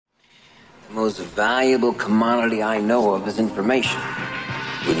The most valuable commodity I know of is information.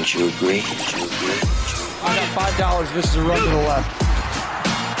 Wouldn't you agree? I got $5. This is a run to the left.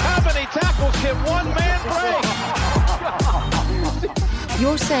 How many tackles can one man break?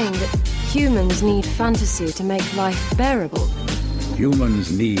 You're saying that humans need fantasy to make life bearable?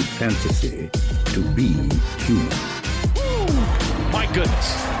 Humans need fantasy to be human. My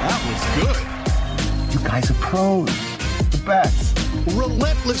goodness, that was good. You guys are pros. The best.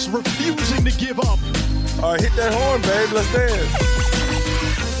 Relentless, refusing to give up. All right, hit that horn, babe. Let's dance.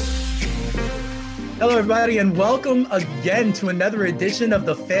 Hello, everybody, and welcome again to another edition of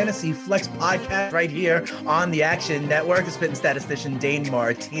the Fantasy Flex podcast right here on the Action Network. The spitting statistician Dane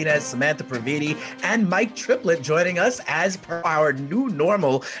Martinez, Samantha Praviti, and Mike Triplett joining us as per our new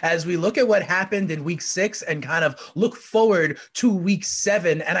normal as we look at what happened in week 6 and kind of look forward to week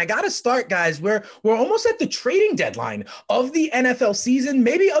 7. And I got to start, guys, we're almost at the trading deadline of the NFL season,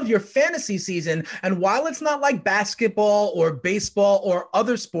 maybe of your fantasy season. And while it's not like basketball or baseball or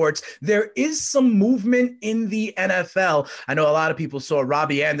other sports, there is some movement in the NFL. I know a lot of people saw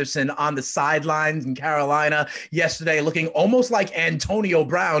Robbie Anderson on the sidelines in Carolina yesterday looking almost like Antonio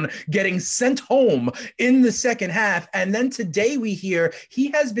Brown getting sent home in the second half. And then today we hear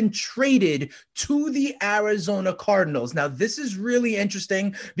he has been traded to the Arizona Cardinals. Now, this is really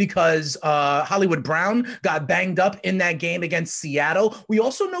interesting because Hollywood Brown got banged up in that game against Seattle. We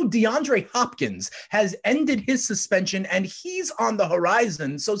also know DeAndre Hopkins has ended his suspension and he's on the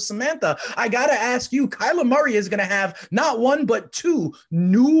horizon. So, Samantha, I got to ask you, Kyler Murray is going to have not one, but 2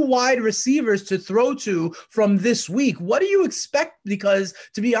 new wide receivers to throw to from this week. What do you expect? Because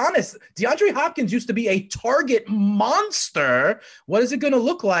to be honest, DeAndre Hopkins used to be a target monster. What is it going to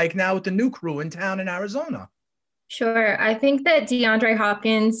look like now with the new crew in town in Arizona? Sure. I think that DeAndre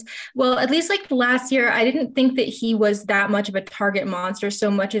Hopkins, well, at least like last year, I didn't think that he was that much of a target monster, so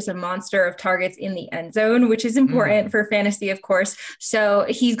much as a monster of targets in the end zone, which is important for fantasy, of course. So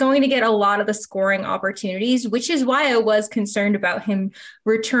he's going to get a lot of the scoring opportunities, which is why I was concerned about him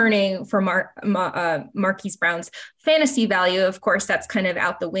returning for Marquise Brown's fantasy value. Of course, that's kind of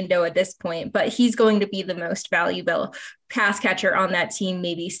out the window at this point, but he's going to be the most valuable pass catcher on that team,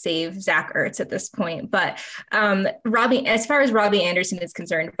 maybe save Zach Ertz at this point. But as far as Robbie Anderson is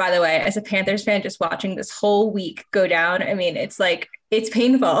concerned, by the way, as a Panthers fan, just watching this whole week go down, I mean, it's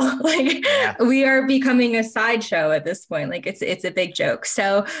painful. We are becoming a sideshow at this point. It's a big joke.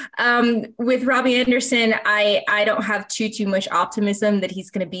 So with Robbie Anderson, I don't have too much optimism that he's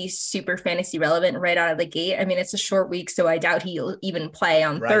going to be super fantasy relevant right out of the gate. I mean, it's a short week, so I doubt he'll even play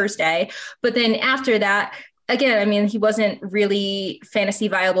on Thursday. But then after that, again, I mean, he wasn't really fantasy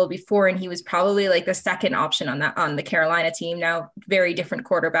viable before, and he was probably like the second option on the Carolina team. Now, very different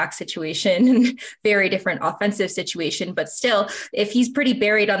quarterback situation and very different offensive situation. But still, if he's pretty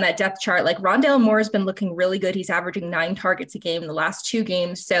buried on that depth chart, like Rondale Moore has been looking really good. He's averaging 9 targets a game in the last 2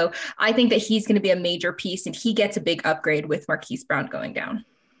 games. So I think that he's going to be a major piece, and he gets a big upgrade with Marquise Brown going down.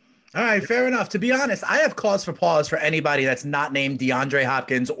 All right, fair enough. To be honest, I have cause for pause for anybody that's not named DeAndre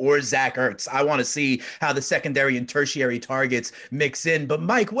Hopkins or Zach Ertz. I want to see how the secondary and tertiary targets mix in. But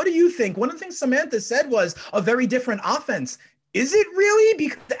Mike, what do you think? One of the things Samantha said was a very different offense. Is it really?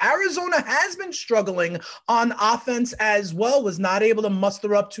 Because Arizona has been struggling on offense as well, was not able to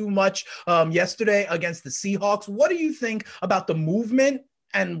muster up too much yesterday against the Seahawks. What do you think about the movement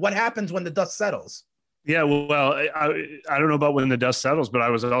and what happens when the dust settles? Yeah, well, I don't know about when the dust settles, but I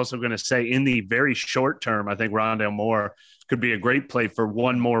was also going to say in the very short term, I think Rondale Moore could be a great play for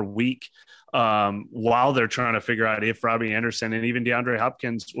one more week while they're trying to figure out if Robbie Anderson and even DeAndre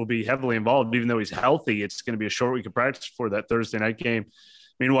Hopkins will be heavily involved. Even though he's healthy, it's going to be a short week of practice for that Thursday night game.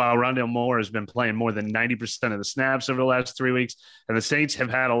 Meanwhile, Rondale Moore has been playing more than 90% of the snaps over the last 3 weeks, and the Saints have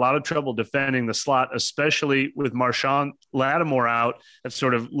had a lot of trouble defending the slot, especially with Marshawn Lattimore out. That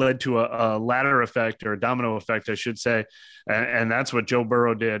sort of led to a ladder effect, or a domino effect, I should say, and that's what Joe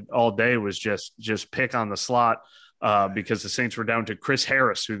Burrow did all day, was just pick on the slot because the Saints were down to Chris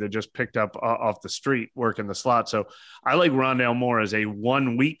Harris, who they just picked up off the street working the slot. So I like Rondale Moore as a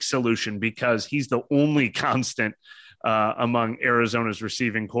 1 week solution because he's the only constant among Arizona's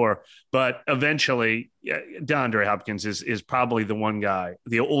receiving core. But eventually, DeAndre Hopkins is probably the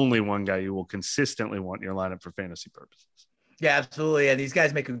only one guy you will consistently want in your lineup for fantasy purposes. Yeah, absolutely. And these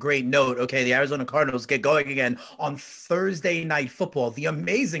guys make a great note. Okay, the Arizona Cardinals get going again on Thursday Night Football, the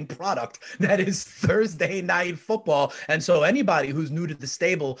amazing product that is Thursday Night Football. And so anybody who's new to the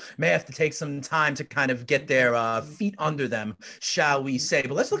stable may have to take some time to kind of get their feet under them, shall we say.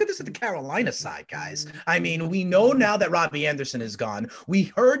 But let's look at this at the Carolina side, guys. I mean, we know now that Robbie Anderson is gone.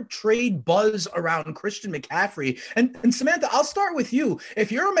 We heard trade buzz around Christian McCaffrey. And Samantha, I'll start with you.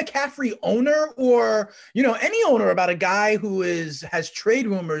 If you're a McCaffrey owner or, any owner about a guy who has trade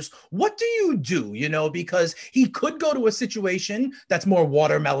rumors, what do you do? Because he could go to a situation that's more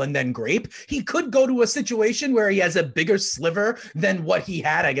watermelon than grape. He could go to a situation where he has a bigger sliver than what he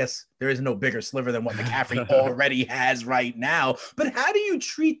had. I guess there is no bigger sliver than what McCaffrey already has right now. But how do you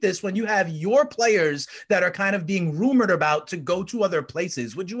treat this when you have your players that are kind of being rumored about to go to other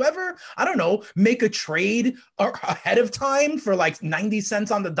places? Would you ever, I don't know, make a trade ahead of time for like 90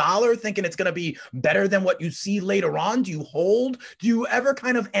 cents on the dollar, thinking it's going to be better than what you see later on? Do you hold? Do you ever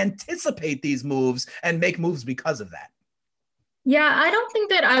kind of anticipate these moves and make moves because of that? Yeah, I don't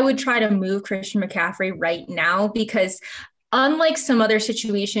think that I would try to move Christian McCaffrey right now because unlike some other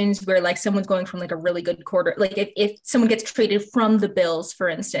situations where like someone's going from like a really good quarter, like if someone gets traded from the Bills, for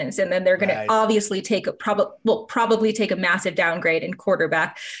instance, and then they're going to obviously probably take a massive downgrade in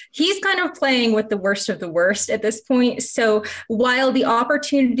quarterback, he's kind of playing with the worst of the worst at this point. So while the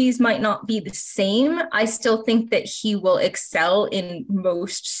opportunities might not be the same, I still think that he will excel in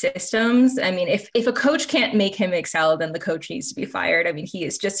most systems. I mean, if a coach can't make him excel, then the coach needs to be fired. I mean, he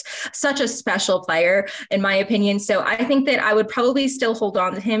is just such a special player, in my opinion. So I think that I would probably still hold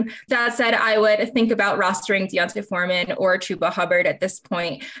on to him. That said, I would think about rostering Deontay Foreman or Chuba Hubbard at this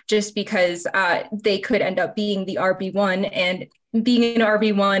point, just because they could end up being the RB1, and being an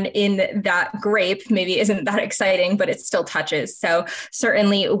RB1 in that grape maybe isn't that exciting, but it still touches. So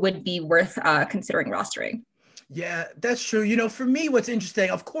certainly it would be worth considering rostering. Yeah, that's true. For me, what's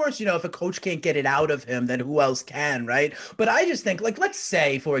interesting, of course, if a coach can't get it out of him, then who else can, right? But I just think, like, let's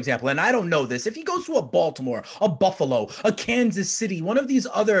say, for example, and I don't know this, if he goes to a Baltimore, a Buffalo, a Kansas City, one of these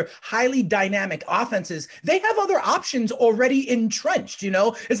other highly dynamic offenses, they have other options already entrenched,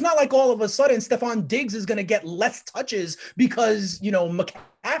 It's not like all of a sudden Stephon Diggs is going to get less touches because,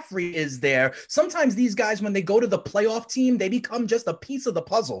 McCaffrey is there. Sometimes these guys, when they go to the playoff team, they become just a piece of the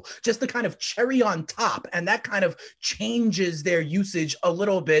puzzle, just the kind of cherry on top. And that kind of changes their usage a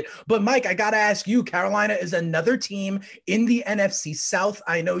little bit. But Mike, I got to ask you, Carolina is another team in the NFC South.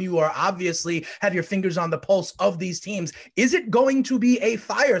 I know you are obviously have your fingers on the pulse of these teams. Is it going to be a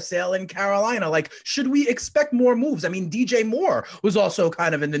fire sale in Carolina? Like, should we expect more moves? I mean, DJ Moore was also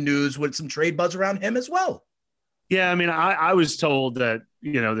kind of in the news with some trade buzz around him as well. Yeah, I mean, I was told that,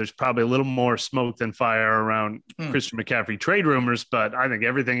 there's probably a little more smoke than fire around Christian McCaffrey trade rumors, but I think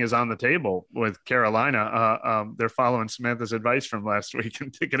everything is on the table with Carolina. They're following Samantha's advice from last week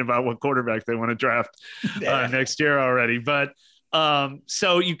and thinking about what quarterback they want to draft next year already. But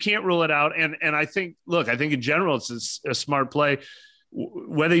so you can't rule it out. And I think in general, it's a smart play.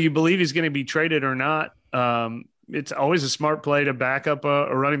 Whether you believe he's going to be traded or not, it's always a smart play to back up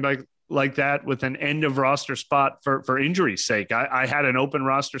a running back like that with an end of roster spot for injury's sake. I had an open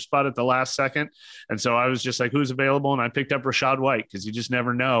roster spot at the last second. And so I was just like, who's available? And I picked up Rachaad White because you just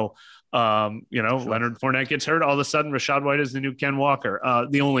never know. Leonard Fournette gets hurt. All of a sudden, Rachaad White is the new Ken Walker.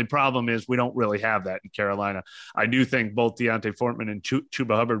 The only problem is we don't really have that in Carolina. I do think both Deontay Foreman and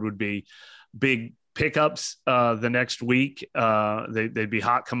Chuba Hubbard would be big pickups the next week. They'd be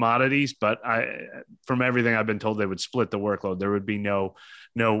hot commodities, but from everything I've been told, they would split the workload. There would be no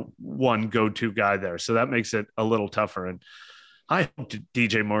one go-to guy there. So that makes it a little tougher. And I hope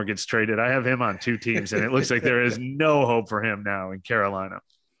DJ Moore gets traded. I have him on two teams, and it looks like there is no hope for him now in Carolina.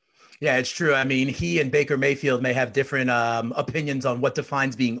 Yeah, it's true. I mean, he and Baker Mayfield may have different opinions on what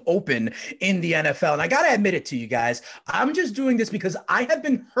defines being open in the NFL. And I got to admit it to you guys. I'm just doing this because I have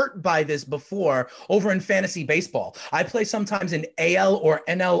been hurt by this before over in fantasy baseball. I play sometimes in AL or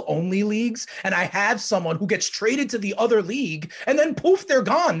NL only leagues, and I have someone who gets traded to the other league, and then poof, they're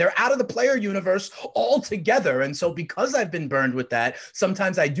gone. They're out of the player universe altogether. And so because I've been burned with that,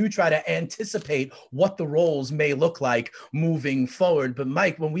 sometimes I do try to anticipate what the roles may look like moving forward. But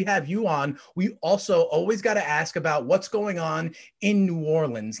Mike, when we have you on, we also always got to ask about what's going on in New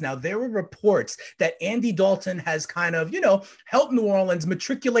Orleans. Now, there were reports that Andy Dalton has kind of, helped New Orleans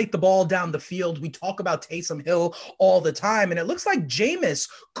matriculate the ball down the field. We talk about Taysom Hill all the time, and it looks like Jameis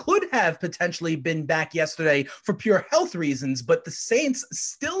could have potentially been back yesterday for pure health reasons, but the Saints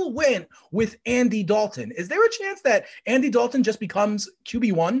still went with Andy Dalton. Is there a chance that Andy Dalton just becomes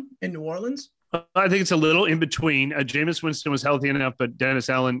QB1 in New Orleans? I think it's a little in between. Jameis Winston was healthy enough, but Dennis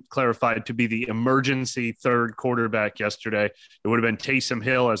Allen clarified to be the emergency third quarterback yesterday. It would have been Taysom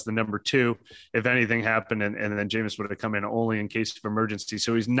Hill as the number 2 if anything happened, and then Jameis would have come in only in case of emergency.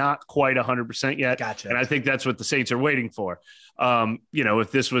 So he's not quite 100% yet. Gotcha. And I think that's what the Saints are waiting for.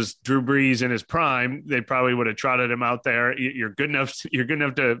 If this was Drew Brees in his prime, they probably would have trotted him out there. You're good enough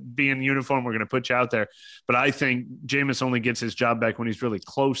to be in uniform. We're going to put you out there. But I think Jameis only gets his job back when he's really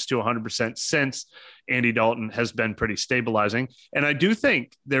close to 100%. Since Andy Dalton has been pretty stabilizing. And I do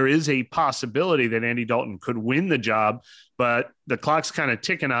think there is a possibility that Andy Dalton could win the job, but the clock's kind of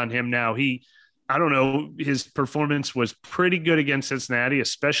ticking on him now. I don't know, his performance was pretty good against Cincinnati,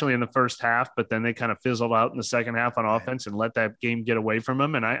 especially in the first half, but then they kind of fizzled out in the second half on offense and let that game get away from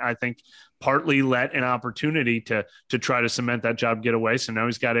him. And I think partly let an opportunity to try to cement that job get away. So now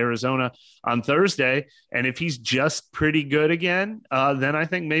he's got Arizona on Thursday. And if he's just pretty good again, then I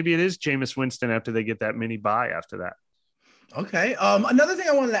think maybe it is Jameis Winston after they get that mini bye after that. Okay. Another thing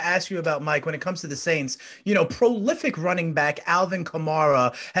I wanted to ask you about, Mike, when it comes to the Saints, prolific running back Alvin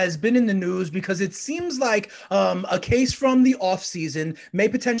Kamara has been in the news because it seems like a case from the offseason may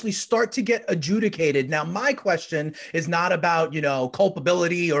potentially start to get adjudicated. Now, my question is not about,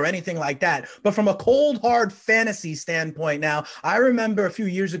 culpability or anything like that, but from a cold, hard fantasy standpoint. Now, I remember a few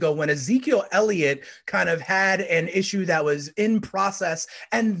years ago when Ezekiel Elliott kind of had an issue that was in process,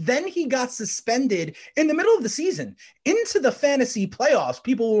 and then he got suspended in the middle of the season into the fantasy playoffs.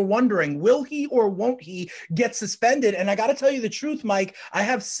 People were wondering, will he or won't he get suspended? And I got to tell you the truth, Mike, I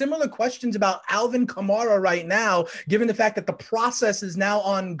have similar questions about Alvin Kamara right now, given the fact that the process is now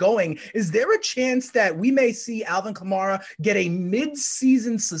ongoing. Is there a chance that we may see Alvin Kamara get a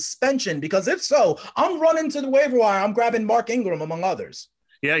mid-season suspension? Because if so, I'm running to the waiver wire. I'm grabbing Mark Ingram, among others.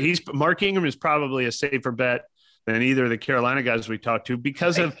 Yeah, Mark Ingram is probably a safer bet than either of the Carolina guys we talked to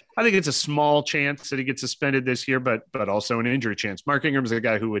because of, I think it's a small chance that he gets suspended this year, but also an injury chance. Mark Ingram is a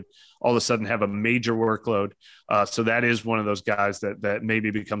guy who would all of a sudden have a major workload. So that is one of those guys that maybe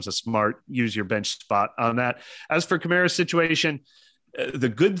becomes a smart use your bench spot on that. As for Kamara's situation, the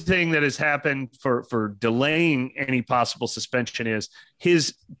good thing that has happened for delaying any possible suspension is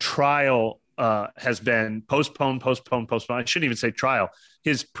his trial has been postponed. I shouldn't even say trial.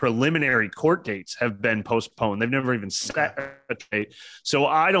 His preliminary court dates have been postponed. They've never even set a date. So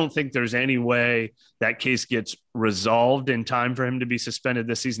I don't think there's any way that case gets resolved in time for him to be suspended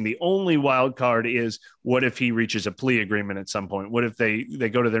this season. The only wild card is what if he reaches a plea agreement at some point? What if they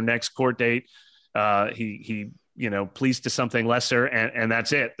go to their next court date? He pleads to something lesser, and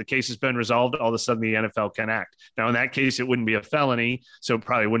that's it. The case has been resolved. All of a sudden, the NFL can act. Now, in that case, it wouldn't be a felony, so it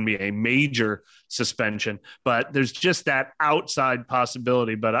probably wouldn't be a major suspension. But there's just that outside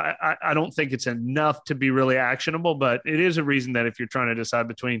possibility. But I don't think it's enough to be really actionable. But it is a reason that if you're trying to decide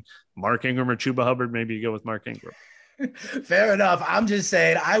between Mark Ingram or Chuba Hubbard, maybe you go with Mark Ingram. Fair enough. I'm just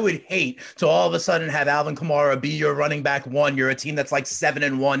saying I would hate to all of a sudden have Alvin Kamara be your running back one. You're a team that's like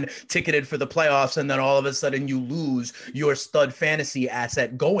 7-1 ticketed for the playoffs. And then all of a sudden you lose your stud fantasy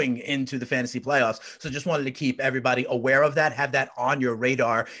asset going into the fantasy playoffs. So just wanted to keep everybody aware of that. Have that on your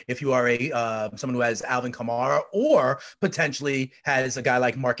radar. If you are someone who has Alvin Kamara or potentially has a guy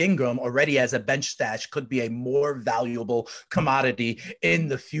like Mark Ingram already as a bench stash, could be a more valuable commodity in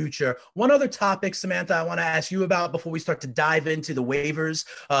the future. One other topic, Samantha, I want to ask you about before we start to dive into the waivers,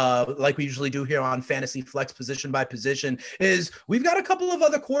 like we usually do here on Fantasy Flex position by position, is we've got a couple of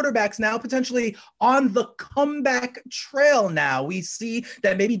other quarterbacks now potentially on the comeback trail now. We see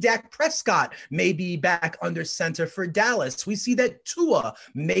that maybe Dak Prescott may be back under center for Dallas. We see that Tua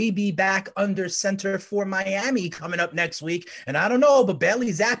may be back under center for Miami coming up next week. And I don't know, but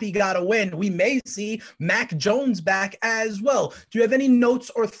Bailey Zappi got a win. We may see Mac Jones back as well. Do you have any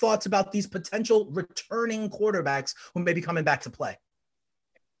notes or thoughts about these potential returning quarterbacks who may be coming back to play?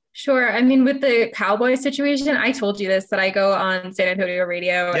 Sure. I mean, with the Cowboys situation, I told you this, that I go on San Antonio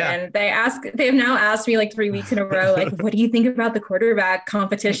radio and they have now asked me like 3 weeks in a row, like, what do you think about the quarterback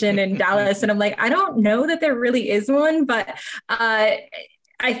competition in Dallas? And I'm like, I don't know that there really is one, but I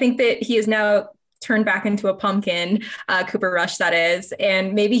think that he is now turned back into a pumpkin, Cooper Rush, that is.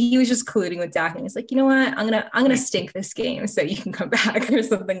 And maybe he was just colluding with Dak and he's like, you know what, I'm gonna stink this game so you can come back or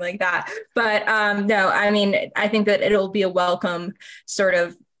something like that. But no, I mean, I think that it'll be a welcome sort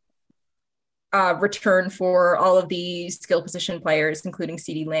of return for all of the skill position players, including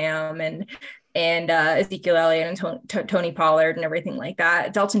CeeDee Lamb and Ezekiel Elliott and Tony Pollard and everything like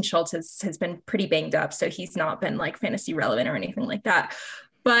that. Dalton Schultz has been pretty banged up, so he's not been like fantasy relevant or anything like that.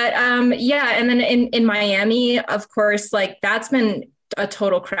 But yeah, and then in Miami, of course, like that's been a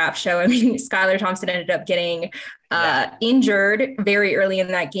total crap show. I mean, Skylar Thompson ended up getting injured very early in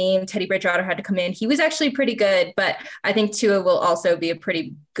that game. Teddy Bridgewater had to come in. He was actually pretty good, but I think Tua will also be a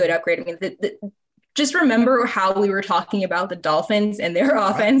pretty good upgrade. I mean, just remember how we were talking about the Dolphins and their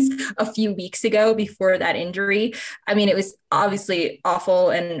offense a few weeks ago before that injury. I mean, it was obviously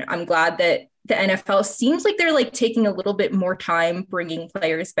awful, and I'm glad that the NFL seems like they're like taking a little bit more time bringing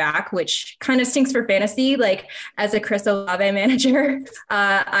players back, which kind of stinks for fantasy. Like as a Chris Olave manager,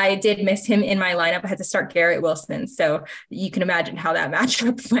 I did miss him in my lineup. I had to start Garrett Wilson. So you can imagine how that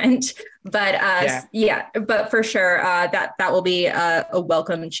matchup went. But but for sure, that will be a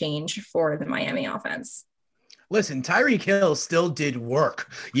welcome change for the Miami offense. Listen, Tyreek Hill still did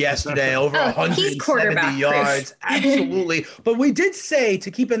work yesterday, over 170 yards. Absolutely. But we did say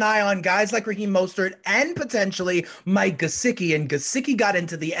to keep an eye on guys like Raheem Mostert and potentially Mike Gesicki. And Gesicki got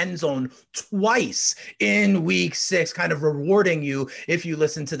into the end zone twice in week 6, kind of rewarding you if you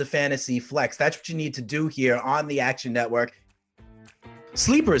listen to the Fantasy Flex. That's what you need to do here on the Action Network.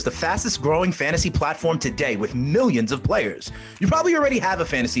 Sleeper is the fastest growing fantasy platform today with millions of players. You probably already have a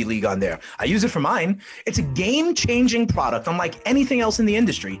fantasy league on there. I use it for mine. It's a game-changing product unlike anything else in the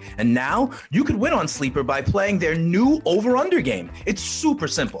industry. And now you could win on Sleeper by playing their new over-under game. It's super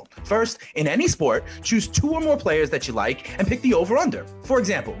simple. First, in any sport, choose 2 or more players that you like and pick the over-under. For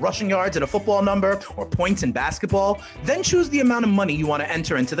example, rushing yards in a football number or points in basketball. Then choose the amount of money you want to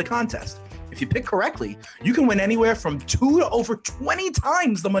enter into the contest. If you pick correctly, you can win anywhere from 2 to over 20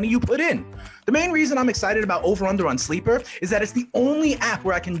 times the money you put in. The main reason I'm excited about Over Under on Sleeper is that it's the only app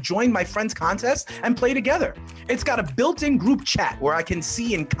where I can join my friends' contests and play together. It's got a built-in group chat where I can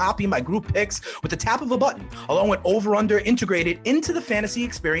see and copy my group picks with the tap of a button, along with Over Under integrated into the fantasy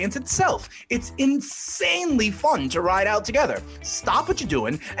experience itself. It's insanely fun to ride out together. Stop what you're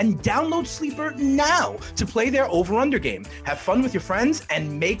doing and download Sleeper now to play their Over Under game. Have fun with your friends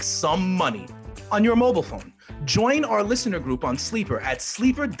and make some money on your mobile phone. Join our listener group on Sleeper at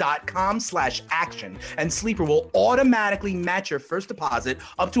sleeper.com/action, and Sleeper will automatically match your first deposit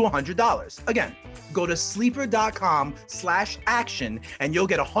up to $100. Again, go to sleeper.com/action and you'll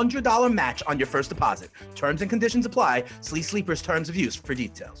get a $100 match on your first deposit. Terms and conditions apply. See Sleeper's terms of use for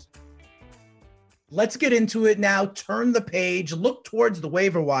details. Let's get into it now. Turn the page, look towards the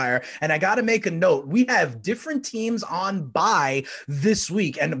waiver wire. And I got to make a note. We have different teams on bye this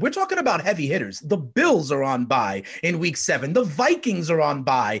week. And we're talking about heavy hitters. The Bills are on bye in week 7. The Vikings are on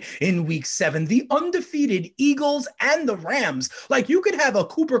bye in week 7. The undefeated Eagles and the Rams. Like, you could have a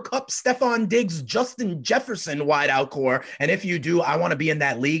Cooper Kupp, Stephon Diggs, Justin Jefferson wideout core. And if you do, I want to be in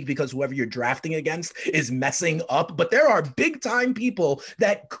that league because whoever you're drafting against is messing up. But there are big time people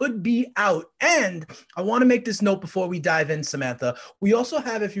that could be out. And I want to make this note before we dive in, Samantha. We also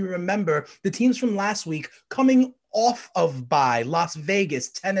have, if you remember, the teams from last week coming off of bye: Las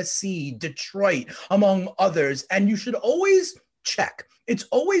Vegas, Tennessee, Detroit, among others. And you should always check. It's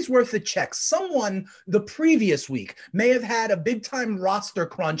always worth a check. Someone the previous week may have had a big time roster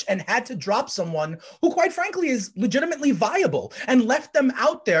crunch and had to drop someone who, quite frankly, is legitimately viable and left them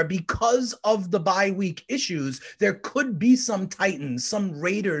out there because of the bye week issues. There could be some Titans, some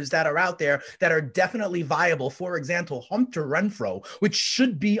Raiders that are out there that are definitely viable. For example, Hunter Renfrow, which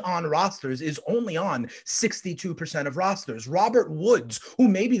should be on rosters, is only on 62% of rosters. Robert Woods, who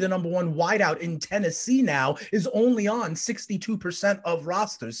may be the number 1 wideout in Tennessee now, is only on 62% of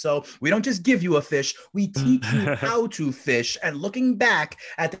rosters. So we don't just give you a fish, we teach you how to fish. And looking back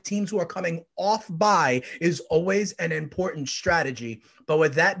at the teams who are coming off bye is always an important strategy. But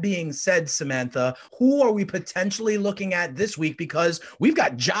with that being said, Samantha, who are we potentially looking at this week? Because we've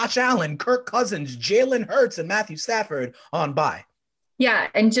got Josh Allen, Kirk Cousins, Jalen Hurts, and Matthew Stafford on bye. Yeah,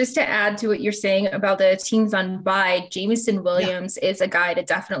 and just to add to what you're saying about the teams on bye, Jameson Williams is a guy to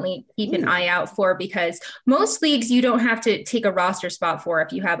definitely keep an eye out for, because most leagues you don't have to take a roster spot for.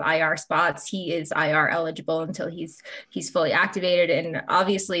 If you have IR spots, he is IR eligible until he's fully activated. And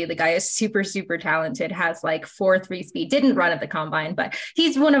obviously the guy is super, super talented, has like 4.3 speed, didn't run at the combine, but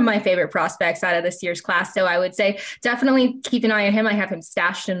he's one of my favorite prospects out of this year's class. So I would say definitely keep an eye on him. I have him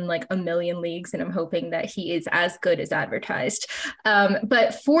stashed in like a million leagues, and I'm hoping that he is as good as advertised.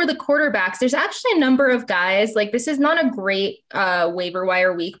 But for the quarterbacks, there's actually a number of guys. Like, this is not a great waiver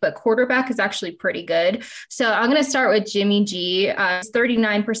wire week, but quarterback is actually pretty good. So I'm going to start with Jimmy G. He's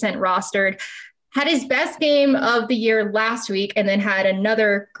 39% rostered. Had his best game of the year last week, and then had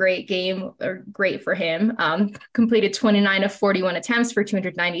another great game, or great for him. Completed 29 of 41 attempts for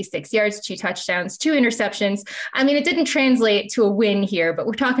 296 yards, 2 touchdowns, 2 interceptions. I mean, it didn't translate to a win here, but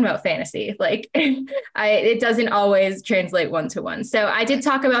we're talking about fantasy. Like, it doesn't always translate 1-to-1. So I did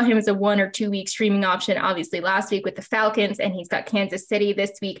talk about him as a 1 or 2 week streaming option, obviously last week with the Falcons, and he's got Kansas City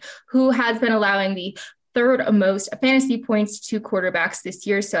this week, who has been allowing the third most fantasy points to quarterbacks this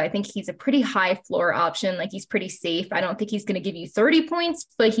year. So I think he's a pretty high floor option. Like he's pretty safe. I don't think he's going to give you 30 points,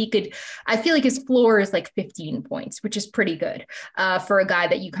 but I feel like his floor is like 15 points, which is pretty good for a guy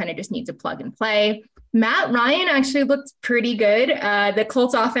that you kind of just need to plug and play. Matt Ryan actually looked pretty good. The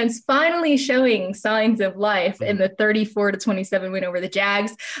Colts offense finally showing signs of life in the 34-27 win over the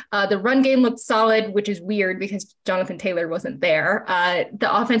Jags. The run game looked solid, which is weird because Jonathan Taylor wasn't there. The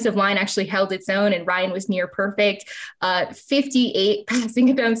offensive line actually held its own and Ryan was near perfect. 58 passing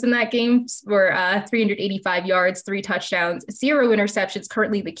attempts in that game for 385 yards, 3 touchdowns, 0 interceptions,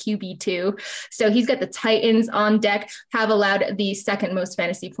 currently the QB2. So he's got the Titans on deck, have allowed the second most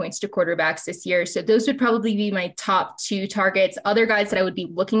fantasy points to quarterbacks this year. So those would probably be my top 2 targets. Other guys that I would be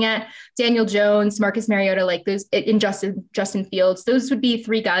looking at, Daniel Jones, Marcus Mariota, like those in Justin Fields, those would be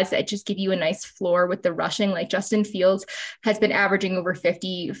 3 guys that just give you a nice floor with the rushing. Like Justin Fields has been averaging over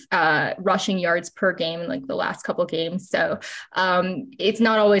 50 rushing yards per game in like the last couple games. So it's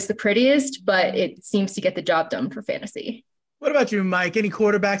not always the prettiest, but it seems to get the job done for fantasy. What about you, Mike? Any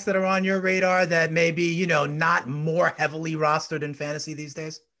quarterbacks that are on your radar that may be, not more heavily rostered in fantasy these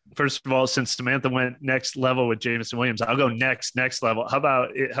days? First of all, since Samantha went next level with Jameson Williams, I'll go next level. How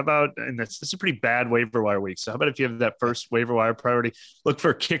about, and this is a pretty bad waiver wire week. So how about if you have that first waiver wire priority, look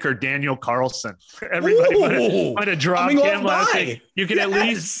for kicker Daniel Carlson. Everybody might have dropped him last week. You can at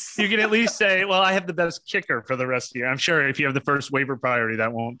least say, well, I have the best kicker for the rest of the year. I'm sure if you have the first waiver priority,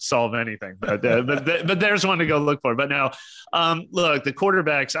 that won't solve anything, but there's one to go look for. But now, look, the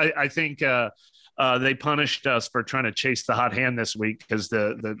quarterbacks, I think, they punished us for trying to chase the hot hand this week because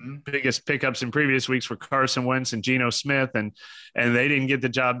the biggest pickups in previous weeks were Carson Wentz and Geno Smith, and they didn't get the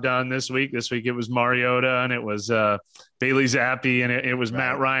job done this week. This week it was Mariota and it was Bailey Zappi and it was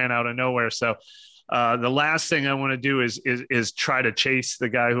Matt Ryan out of nowhere. So the last thing I want to do is try to chase the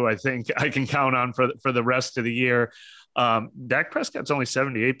guy who I think I can count on for the rest of the year. Dak Prescott's only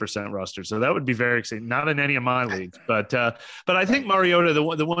 78% rostered, so that would be very exciting. Not in any of my leagues, but I think Mariota.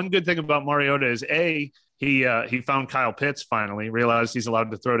 The one good thing about Mariota is he found Kyle Pitts finally, realized he's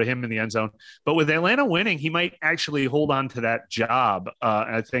allowed to throw to him in the end zone. But with Atlanta winning, he might actually hold on to that job.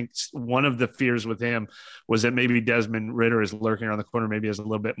 I think one of the fears with him was that maybe Desmond Ridder is lurking around the corner, maybe has a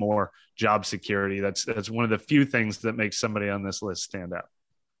little bit more job security. That's one of the few things that makes somebody on this list stand out.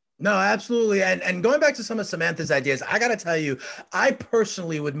 No, absolutely. And going back to some of Samantha's ideas, I got to tell you, I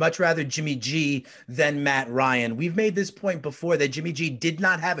personally would much rather Jimmy G than Matt Ryan. We've made this point before that Jimmy G did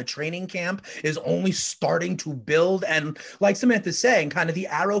not have a training camp, is only starting to build. And like Samantha's saying, kind of the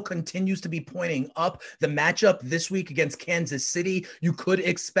arrow continues to be pointing up. The matchup this week against Kansas City, you could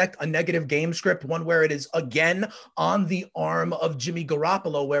expect a negative game script, one where it is again on the arm of Jimmy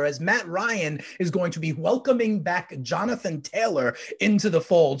Garoppolo, whereas Matt Ryan is going to be welcoming back Jonathan Taylor into the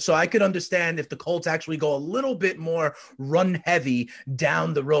fold. So I could understand if the Colts actually go a little bit more run heavy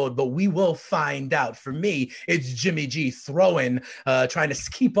down the road, but we will find out. For me, it's Jimmy G throwing, trying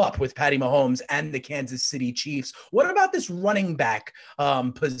to keep up with Patty Mahomes and the Kansas City Chiefs. What about this running back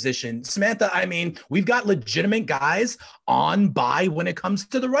position? Samantha, I mean, we've got legitimate guys on bye when it comes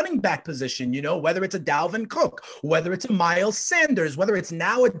to the running back position, whether it's a Dalvin Cook, whether it's a Miles Sanders, whether it's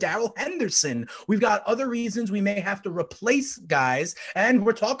now a Darrell Henderson. We've got other reasons we may have to replace guys, and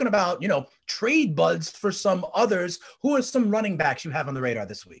we're talking about, trade buds for some others. Who are some running backs you have on the radar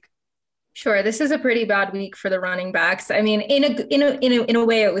this week? Sure. This is a pretty bad week for the running backs. I mean, in a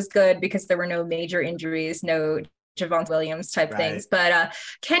way it was good because there were no major injuries, no Javonte Williams type things, but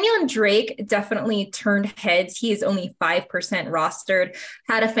Kenyon Drake definitely turned heads. He is only 5% rostered,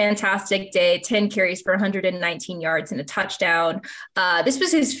 had a fantastic day, 10 carries for 119 yards and a touchdown. This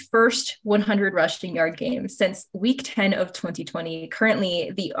was his first 100 rushing yard game since week 10 of 2020,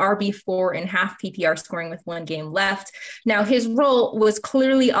 currently the RB4 in half PPR scoring with 1 game left. Now his role was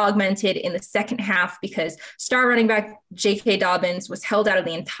clearly augmented in the second half because star running back J.K. Dobbins was held out of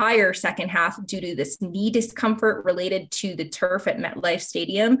the entire second half due to this knee discomfort related to the turf at MetLife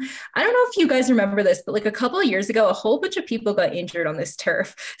Stadium. I don't know if you guys remember this, but like a couple of years ago, a whole bunch of people got injured on this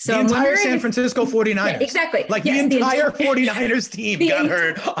turf. So the entire San Francisco 49ers. Yeah, exactly. Like the entire 49ers team got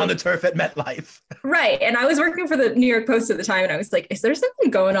hurt on the turf at MetLife. Right. And I was working for the New York Post at the time, and I was like, is there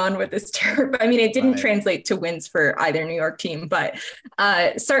something going on with this turf? I mean, it didn't translate to wins for either New York team, but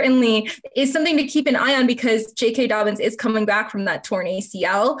certainly is something to keep an eye on because J.K. Dobbins is coming back from that torn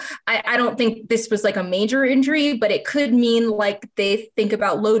ACL. I don't think this was like a major injury, necessarily, but it could mean like they think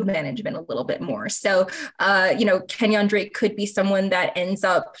about load management a little bit more. So, Kenyon Drake could be someone that ends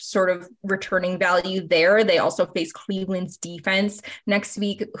up sort of returning value there. They also face Cleveland's defense next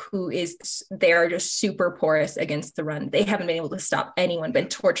week, they are just super porous against the run. They haven't been able to stop anyone, been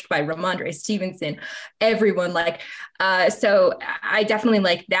torched by Ramondre Stevenson, everyone. So I definitely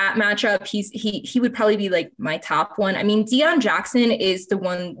like that matchup. He would probably be like my top one. I mean, Deion Jackson is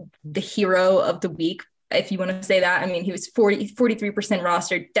the hero of the week, if you want to say that. I mean, he was 43%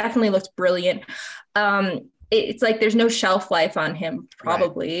 roster, definitely looked brilliant. It's like there's no shelf life on him,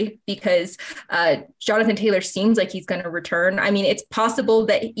 probably, right, because Jonathan Taylor seems like he's going to return. I mean, it's possible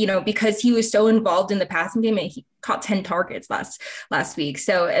that, because he was so involved in the passing game, and he caught 10 targets last week.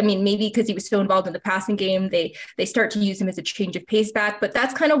 So, I mean, maybe because he was so involved in the passing game, they start to use him as a change of pace back. But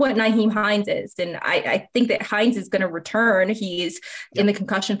that's kind of what Nyheim Hines is. And I think that Hines is going to return. He is in the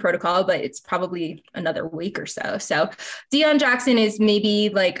concussion protocol, but it's probably another week or so. So Deion Jackson is maybe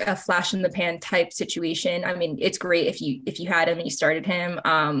like a flash in the pan type situation. I mean, it's great if you had him and you started him.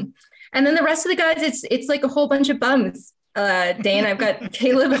 And then the rest of the guys, it's like a whole bunch of bums. Dane, I've got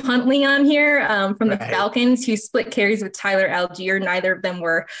Caleb Huntley on here from the Falcons, who split carries with Tyler Algier. Neither of them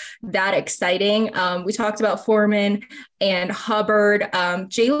were that exciting. We talked about Foreman and Hubbard.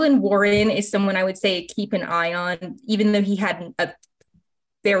 Jaylen Warren is someone I would say keep an eye on, even though he had a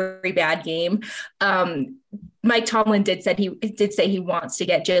very bad game. Mike Tomlin did say he wants to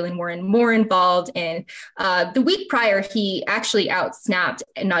get Jaylen Warren more involved. And the week prior, he actually outsnapped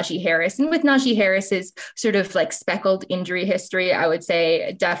Najee Harris. And with Najee Harris's sort of like speckled injury history, I would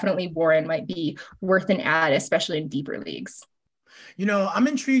say definitely Warren might be worth an add, especially in deeper leagues. I'm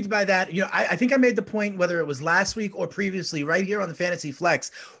intrigued by that. I think I made the point, whether it was last week or previously, right here on the Fantasy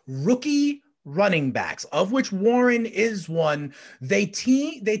Flex, rookie running backs, of which Warren is one, they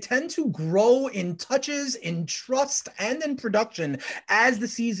tend to grow in touches, in trust, and in production as the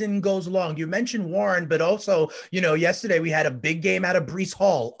season goes along. You mentioned Warren, but also, yesterday we had a big game out of Breece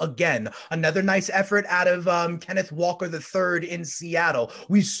Hall. Again, another nice effort out of Kenneth Walker III in Seattle.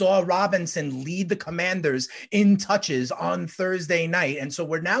 We saw Robinson lead the Commanders in touches on Thursday night. And so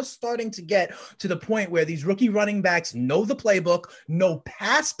we're now starting to get to the point where these rookie running backs know the playbook, know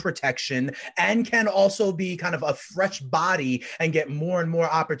pass protection, and can also be kind of a fresh body and get more and more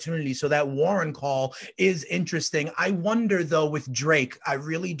opportunities. So that Warren call is interesting. I wonder, though, with Drake, I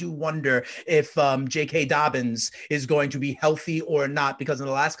really do wonder if J.K. Dobbins is going to be healthy or not, because in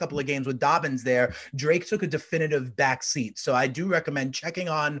the last couple of games with Dobbins there, Drake took a definitive back seat. So I do recommend checking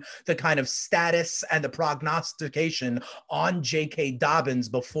on the kind of status and the prognostication on J.K. Dobbins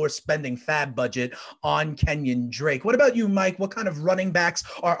before spending fab budget on Kenyon Drake. What about you, Mike? What kind of running backs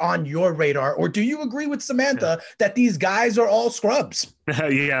are on your radar? Or do you agree with Samantha that these guys are all scrubs?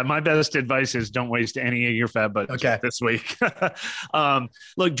 Yeah, my best advice is don't waste any of your fab budget this week.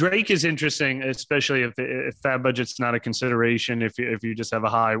 Look, Drake is interesting, especially if fab budget's not a consideration, if you just have a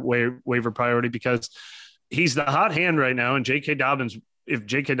high waiver priority, because he's the hot hand right now. And J.K. Dobbins, if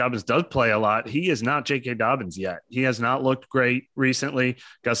J.K. Dobbins does play a lot, he is not J.K. Dobbins yet. He has not looked great recently.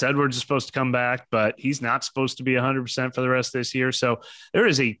 Gus Edwards is supposed to come back, but he's not supposed to be 100% for the rest of this year. So there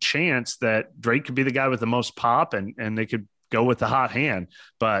is a chance that Drake could be the guy with the most pop, and they could go with the hot hand.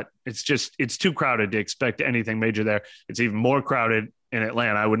 But it's too crowded to expect anything major there. It's even more crowded in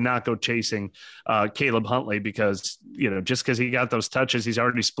Atlanta. I would not go chasing Caleb Huntley because, just because he got those touches, he's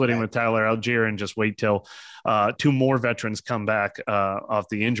already splitting with Tyler Algier, and just wait till two more veterans come back off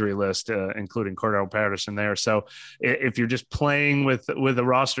the injury list, including Cordell Patterson there. So if you're just playing with a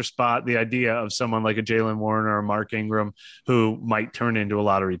roster spot, the idea of someone like a Jaylen Warren or a Mark Ingram who might turn into a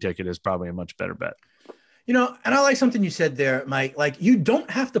lottery ticket is probably a much better bet. And I like something you said there, Mike. Like, you don't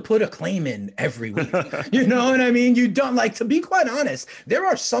have to put a claim in every week. You know what I mean? You don't, like, to be quite honest, there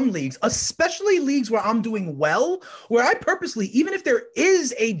are some leagues, especially leagues where I'm doing well, where I purposely, even if there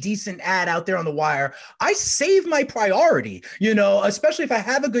is a decent ad out there on the wire, I save my priority, especially if I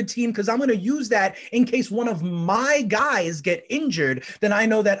have a good team, because I'm going to use that in case one of my guys get injured. Then I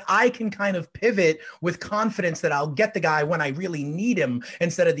know that I can kind of pivot with confidence that I'll get the guy when I really need him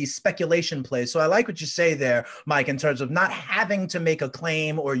instead of these speculation plays. So I like what you say there, Mike, in terms of not having to make a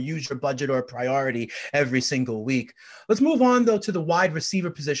claim or use your budget or priority every single week. Let's move on, though, to the wide receiver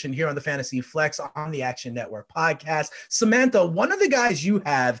position here on the Fantasy Flex on the Action Network podcast. Samantha, one of the guys you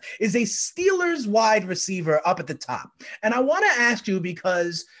have is a Steelers wide receiver up at the top. And I want to ask you,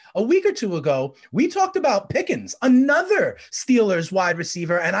 because a week or two ago, we talked about Pickens, another Steelers wide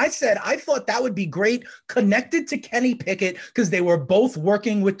receiver. And I said I thought that would be great connected to Kenny Pickett because they were both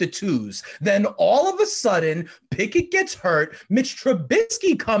working with the twos. Then all of a sudden, Pickett gets hurt, Mitch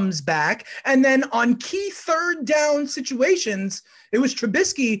Trubisky comes back, and then on key third down situations, it was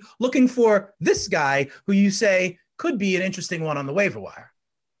Trubisky looking for this guy who you say could be an interesting one on the waiver wire.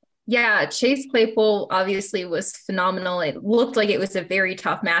 Yeah, Chase Claypool obviously was phenomenal. It looked like it was a very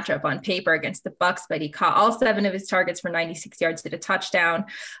tough matchup on paper against the Bucs, but he caught all 7 of his targets for 96 yards to a touchdown.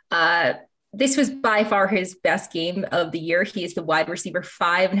 This was by far his best game of the year. He is the wide receiver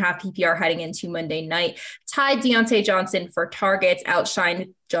 5.5 PPR heading into Monday night. Tied Deontay Johnson for targets,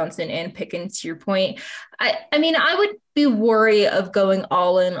 outshined Johnson and Pickens, to your point. I mean, I would be wary of going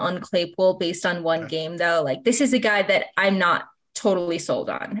all in on Claypool based on one game, though. Like, this is a guy that I'm not totally sold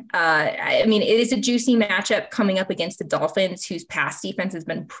on. I mean, it is a juicy matchup coming up against the Dolphins, whose pass defense has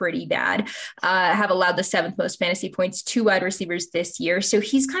been pretty bad, have allowed the 7th most fantasy points to wide receivers this year. So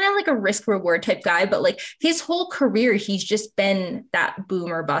he's kind of like a risk reward type guy, but like his whole career, he's just been that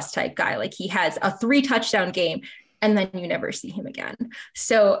boom or bust type guy. Like he has a 3 touchdown game and then you never see him again.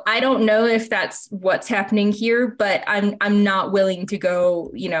 So I don't know if that's what's happening here, but I'm not willing to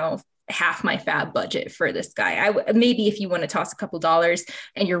go, half my fab budget for this guy. Maybe if you want to toss a couple dollars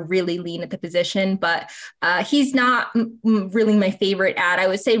and you're really lean at the position, but he's not really my favorite ad. I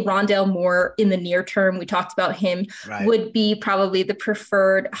would say Rondale Moore in the near term, we talked about him, would be probably the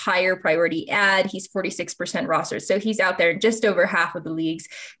preferred higher priority ad. He's 46% rostered. So he's out there in just over half of the leagues.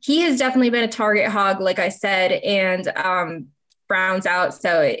 He has definitely been a target hog, like I said, and Brown's out.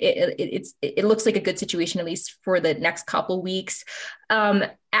 So it looks like a good situation, at least for the next couple weeks.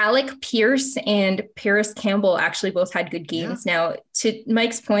 Alec Pierce and Paris Campbell actually both had good games. Yeah. Now, to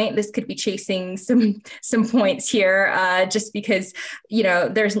Mike's point, this could be chasing some points here, just because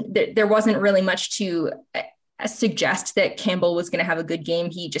there wasn't really much to suggest that Campbell was going to have a good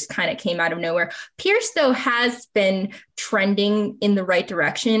game. He just kind of came out of nowhere. Pierce, though, has been trending in the right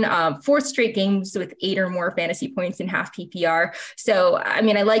direction. 4 straight games with 8 or more fantasy points in half PPR. So, I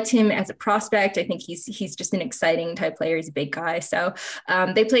mean, I liked him as a prospect. I think he's just an exciting type player. He's a big guy. So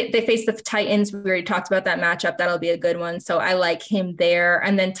they face the Titans. We already talked about that matchup. That'll be a good one. So I like him there.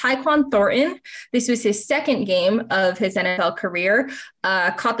 And then Tyquan Thornton, this was his 2nd game of his NFL career,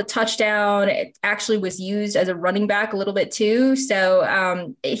 caught the touchdown. It actually was used as a running back a little bit too.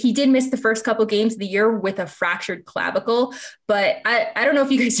 So he did miss the first couple games of the year with a fractured clavicle, but I don't know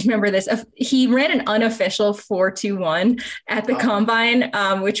if you guys remember this. He ran an unofficial 4.21 at the combine,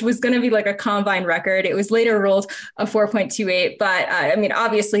 which was going to be like a combine record. It was later ruled a 4.28, but I mean,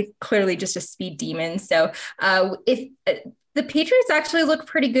 obviously clearly just a speed demon. So if the Patriots actually look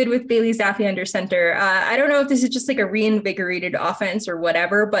pretty good with Bailey Zappi under center. I don't know if this is just like a reinvigorated offense or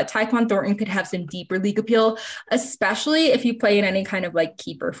whatever, but Tyquan Thornton could have some deeper league appeal, especially if you play in any kind of like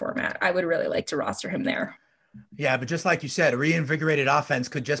keeper format. I would really like to roster him there. Yeah, but just like you said, a reinvigorated offense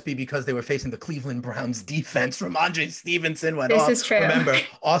could just be because they were facing the Cleveland Browns defense. Ramondre Stevenson went off. This is true. Remember,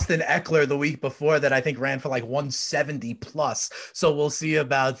 Austin Eckler the week before that, I think, ran for like 170 plus. So we'll see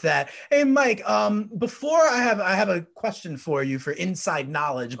about that. Hey, Mike, before I have a question for you for inside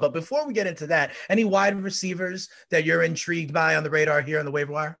knowledge, but before we get into that, any wide receivers that you're intrigued by on the radar here on the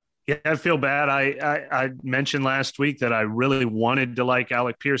waiver wire? Yeah, I feel bad. I mentioned last week that I really wanted to like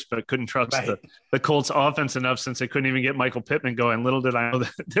Alec Pierce, but couldn't trust the Colts offense enough since they couldn't even get Michael Pittman going. Little did I know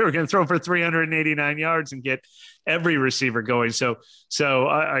that they were going to throw for 389 yards and get every receiver going. So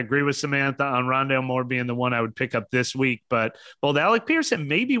I agree with Samantha on Rondale Moore being the one I would pick up this week. But both Alec Pierce and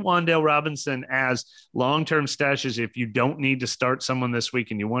maybe Wan'Dale Robinson as long-term stashes if you don't need to start someone this week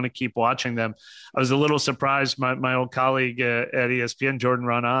and you want to keep watching them. I was a little surprised. My old colleague at ESPN, Jordan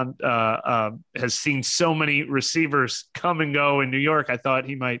Ronan, has seen so many receivers come and go in New York. I thought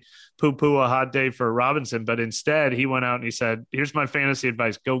he might poo-poo a hot day for Robinson, but instead he went out and he said, here's my fantasy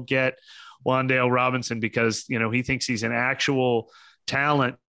advice. Go get Wan'Dale Robinson because, he thinks he's an actual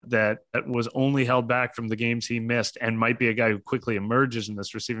talent that was only held back from the games he missed and might be a guy who quickly emerges in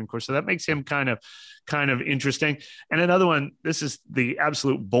this receiving course. So that makes him kind of interesting. And another one, this is the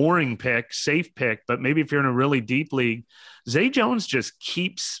absolute boring pick, safe pick, but maybe if you're in a really deep league, Zay Jones just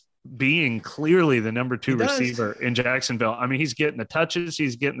keeps being clearly the number 2 receiver in Jacksonville. I mean, he's getting the touches,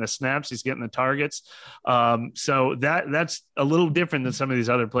 he's getting the snaps, he's getting the targets. So that's a little different than some of these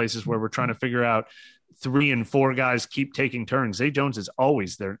other places where we're trying to figure out 3 and 4 guys keep taking turns. Zay Jones is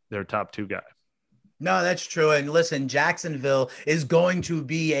always their top 2 guy. No, that's true. And listen, Jacksonville is going to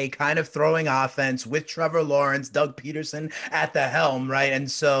be a kind of throwing offense with Trevor Lawrence, Doug Peterson at the helm, right? And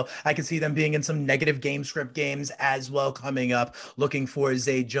so I can see them being in some negative game script games as well coming up, looking for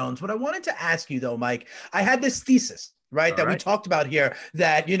Zay Jones. What I wanted to ask you, though, Mike, I had this thesis right? That we talked about here,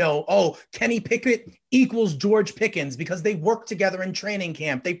 that, Kenny Pickett equals George Pickens because they work together in training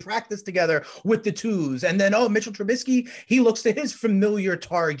camp. They practice together with the twos. And then, Mitchell Trubisky, he looks to his familiar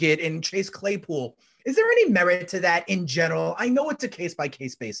target in Chase Claypool. Is there any merit to that in general? I know it's a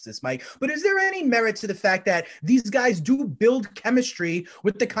case-by-case basis, Mike, but is there any merit to the fact that these guys do build chemistry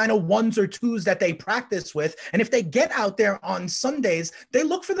with the kind of ones or twos that they practice with? And if they get out there on Sundays, they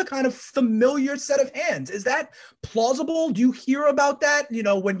look for the kind of familiar set of hands. Is that plausible? Do you hear about that,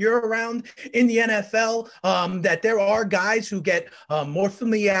 when you're around in the NFL, that there are guys who get more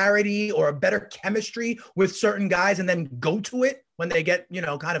familiarity or a better chemistry with certain guys and then go to it when they get,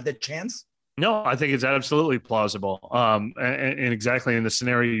 kind of the chance? No, I think it's absolutely plausible. And exactly in the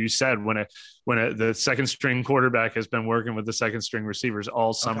scenario you said, when the second string quarterback has been working with the second string receivers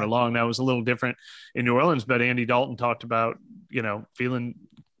all summer long. That was a little different in New Orleans, but Andy Dalton talked about, feeling,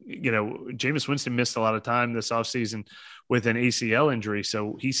 Jameis Winston missed a lot of time this offseason with an ACL injury.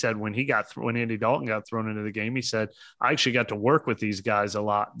 So he said when Andy Dalton got thrown into the game, he said, I actually got to work with these guys a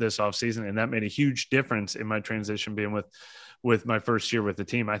lot this offseason, and that made a huge difference in my transition being with my first year with the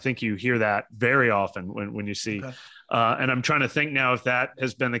team. I think you hear that very often when you see, and I'm trying to think now if that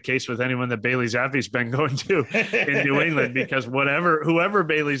has been the case with anyone that Bailey Zappi's been going to in New England, because whoever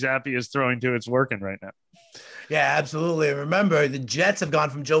Bailey Zappi is throwing to, it's working right now. Yeah, absolutely. Remember, the Jets have gone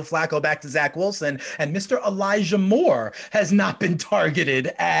from Joe Flacco back to Zach Wilson, and Mr. Elijah Moore has not been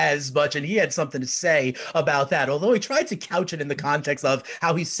targeted as much, and he had something to say about that, although he tried to couch it in the context of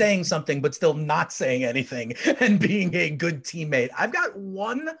how he's saying something but still not saying anything and being a good teammate. I've got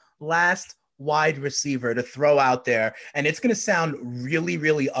one last wide receiver to throw out there, and it's going to sound really,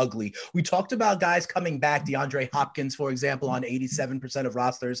 really ugly. We talked about guys coming back, DeAndre Hopkins, for example, on 87% of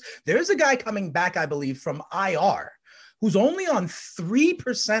rosters. There's a guy coming back, I believe, from IR, who's only on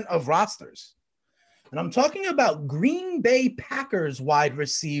 3% of rosters. And I'm talking about Green Bay Packers wide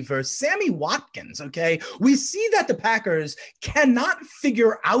receiver Sammy Watkins, okay? We see that the Packers cannot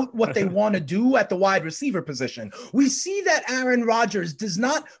figure out what they want to do at the wide receiver position. We see that Aaron Rodgers does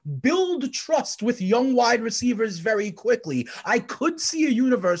not build trust with young wide receivers very quickly. I could see a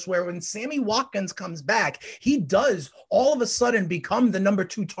universe where when Sammy Watkins comes back, he does all of a sudden become the number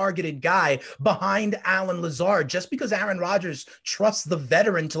 2 targeted guy behind Allen Lazard, just because Aaron Rodgers trusts the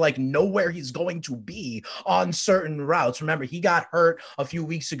veteran to know where he's going to be on certain routes. Remember, he got hurt a few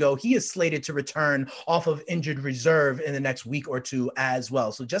weeks ago. He is slated to return off of injured reserve in the next week or two as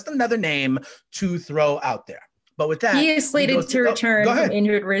well. So just another name to throw out there. But with that, he is slated to return from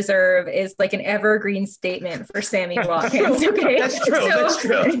injured reserve is like an evergreen statement for Sammy Watkins. Okay, that's true. That's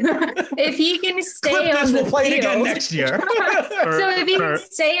true. If he can stay on the we'll play field, it again next year. So if he can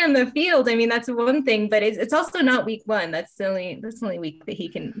stay on the field, I mean, that's one thing. But it's also not week 1. That's the only week that he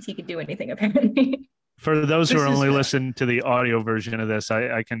can do anything apparently. For those who are only listening to the audio version of this,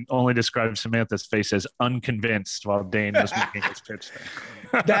 I can only describe Samantha's face as unconvinced while Dane was making his pitch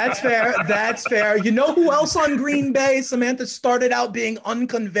there. That's fair. That's fair. You know who else on Green Bay? Samantha started out being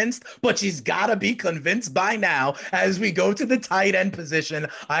unconvinced, but she's got to be convinced by now as we go to the tight end position.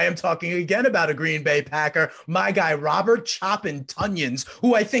 I am talking again about a Green Bay Packer, my guy, Robert Choppin Tunions,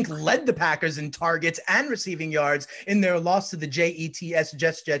 who I think led the Packers in targets and receiving yards in their loss to the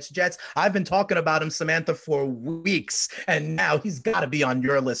Jets. I've been talking about him, Samantha, for weeks, and now he's got to be on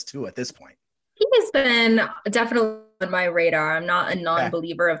your list too at this point. He has been definitely on my radar. I'm not a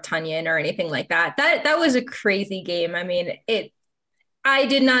non-believer of Tunyon or anything like that. That was a crazy game. I mean, I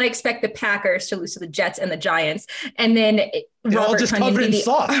did not expect the Packers to lose to the Jets and the Giants. And then they're all just covered in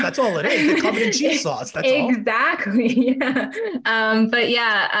sauce. That's all it is. They're covered in cheese sauce. That's exactly. Yeah. But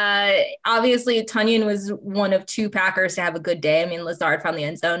yeah, obviously Tunyon was one of 2 Packers to have a good day. I mean, Lazard found the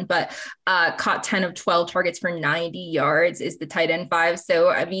end zone, but caught 10 of 12 targets for 90 yards, is the tight end 5. So,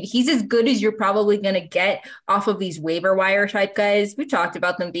 I mean, he's as good as you're probably going to get off of these waiver wire type guys. We talked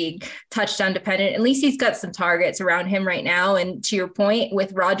about them being touchdown dependent. At least he's got some targets around him right now. And to your point,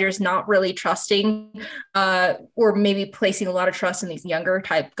 with Rodgers not really trusting or maybe placing a lot of trust in these younger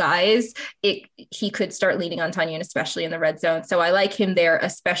type guys, he could start leaning on Tunyon, especially in the red zone. So I like him there,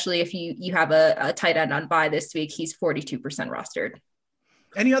 especially if you have a tight end on bye this week. He's 42% rostered.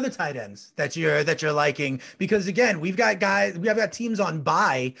 Any other tight ends that you're liking? Because again, we have got teams on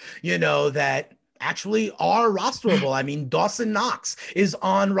bye, that actually are rosterable. I mean, Dawson Knox is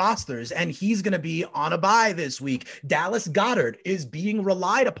on rosters and he's going to be on a bye this week. Dallas Goedert is being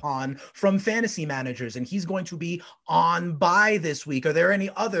relied upon from fantasy managers and he's going to be on bye this week. Are there any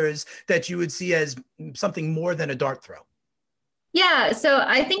others that you would see as something more than a dart throw? Yeah, so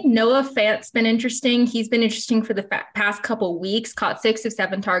I think Noah Fant's been interesting. He's been interesting for the past couple weeks, caught 6 of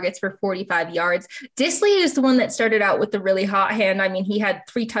 7 targets for 45 yards. Disley is the one that started out with the really hot hand. I mean, he had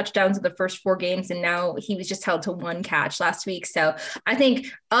 3 touchdowns in the first 4 games, and now he was just held to 1 catch last week. So I think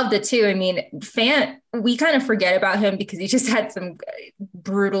of the two, I mean, Fant, we kind of forget about him because he just had some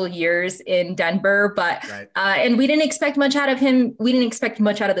brutal years in Denver, but and we didn't expect much out of him. We didn't expect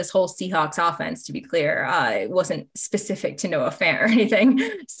much out of this whole Seahawks offense, to be clear. It wasn't specific to Noah Fant or anything.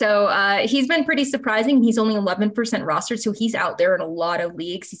 So he's been pretty surprising. He's only 11% rostered, so he's out there in a lot of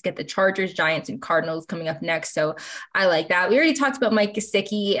leagues. He's got the Chargers, Giants, and Cardinals coming up next. So I like that. We already talked about Mike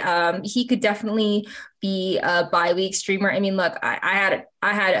Gesicki. He could definitely be a bye week streamer. I mean, look, I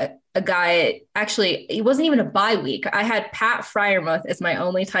had a guy, actually, it wasn't even a bye week. I had Pat Freiermuth as my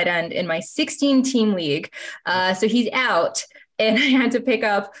only tight end in my 16 team league. So he's out, and I had to pick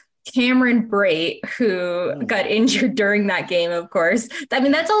up Cameron Brate, who got injured during that game, of course. I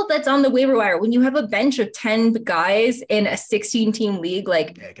mean, that's all that's on the waiver wire. When you have a bench of 10 guys in a 16-team leaag,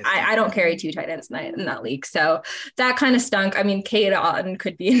 like I don't carry 2 tight ends in that league. So that kind of stunk. I mean, Kate Otten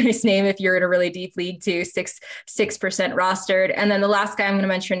could be a nice name if you're in a really deep league too, 6% rostered. And then the last guy I'm going to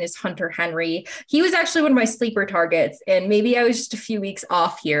mention is Hunter Henry. He was actually one of my sleeper targets, and maybe I was just a few weeks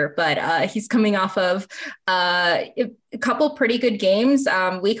off here, but he's coming off of a couple pretty good games.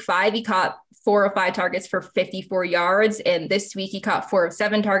 Week 5, he caught 4 of 5 targets for 54 yards. And this week he caught 4 of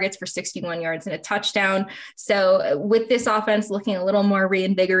 7 targets for 61 yards and a touchdown. So with this offense looking a little more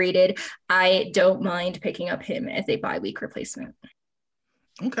reinvigorated, I don't mind picking up him as a bye week replacement.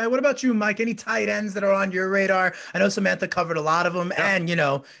 Okay, what about you, Mike? Any tight ends that are on your radar? I know Samantha covered a lot of them, and, you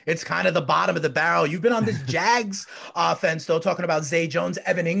know, it's kind of the bottom of the barrel. You've been on this Jags offense, though, talking about Zay Jones.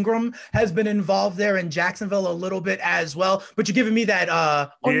 Evan Ingram has been involved there in Jacksonville a little bit as well, but you're giving me that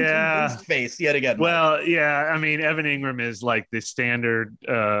unconvinced face yet again, Mike. Well, yeah, I mean, Evan Ingram is like the standard,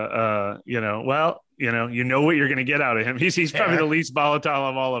 you know what you're going to get out of him. He's probably the least volatile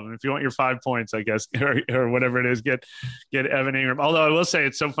of all of them. If you want your 5 points, I guess, or whatever it is, get Evan Ingram. Although I will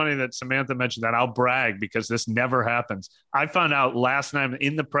say it's so funny that Samantha mentioned that. I'll brag because this never happens. I found out last night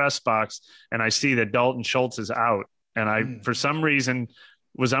in the press box, and I see that Dalton Schultz is out, and I for some reason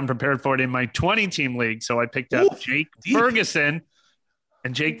was unprepared for it in my 20-team league, so I picked up Jake Ferguson.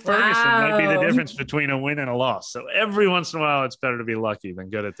 And Jake Ferguson might be the difference between a win and a loss. So every once in a while, it's better to be lucky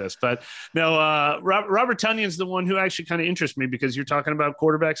than good at this. But no, Robert Tunyon's the one who actually kind of interests me because you're talking about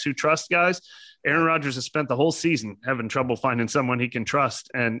quarterbacks who trust guys. Aaron Rodgers has spent the whole season having trouble finding someone he can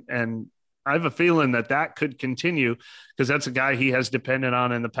trust. And I have a feeling that could continue because that's a guy he has depended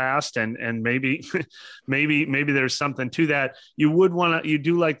on in the past. And maybe there's something to that. You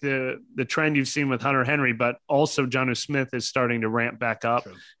do like the trend you've seen with Hunter Henry, but also Jonnu Smith is starting to ramp back up.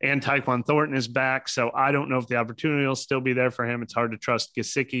 True. And Tyquan Thornton is back. So I don't know if the opportunity will still be there for him. It's hard to trust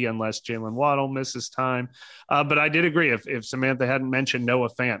Gesicki unless Jalen Waddle misses time. But I did agree. If Samantha hadn't mentioned Noah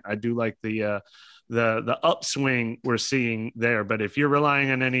Fant, I do like the upswing we're seeing there. But if you're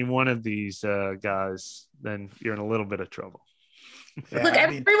relying on any one of these guys, then you're in a little bit of trouble. Yeah, look,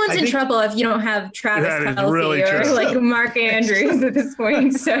 everyone's in trouble if you don't have Travis Kelce really or like Mark Andrews at this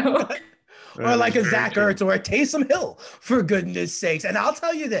point. So, or like a Zach Ertz or a Taysom Hill, for goodness sakes. And I'll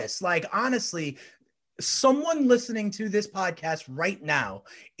tell you this, like, honestly, someone listening to this podcast right now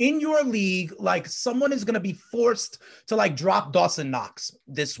in your league, like someone is going to be forced to like drop Dawson Knox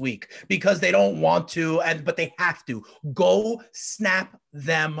this week because they don't want to, but they have to. Go snap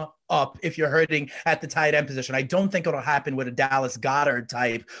them up if you're hurting at the tight end position. I don't think it'll happen with a Dallas Goedert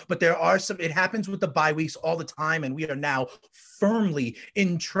type, but there are it happens with the bye weeks all the time, and we are now firmly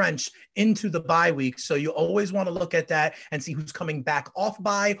entrenched into the bye week. So you always want to look at that and see who's coming back off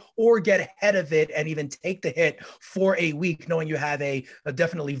bye or get ahead of it and even take the hit for a week, knowing you have a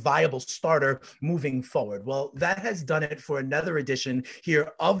definitely viable starter moving forward. Well, that has done it for another edition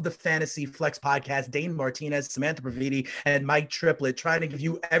here of the Fantasy Flex Podcast. Dane Martinez, Samantha Praviti, and Mike Triplett trying to give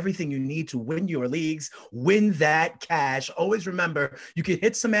you everything you need to win your leagues, win that cash. Always remember, you can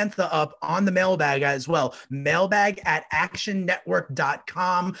hit Samantha up on the mailbag as well.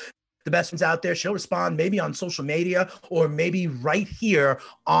 Mailbag@actionnetwork.com. The best ones out there. She'll respond maybe on social media or maybe right here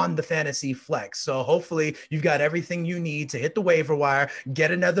on the Fantasy Flex. So hopefully you've got everything you need to hit the waiver wire, get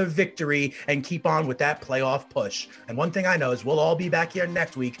another victory, and keep on with that playoff push. And one thing I know is we'll all be back here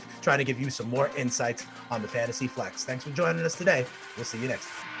next week trying to give you some more insights on the Fantasy Flex. Thanks for joining us today. We'll see you next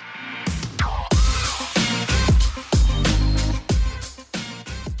time.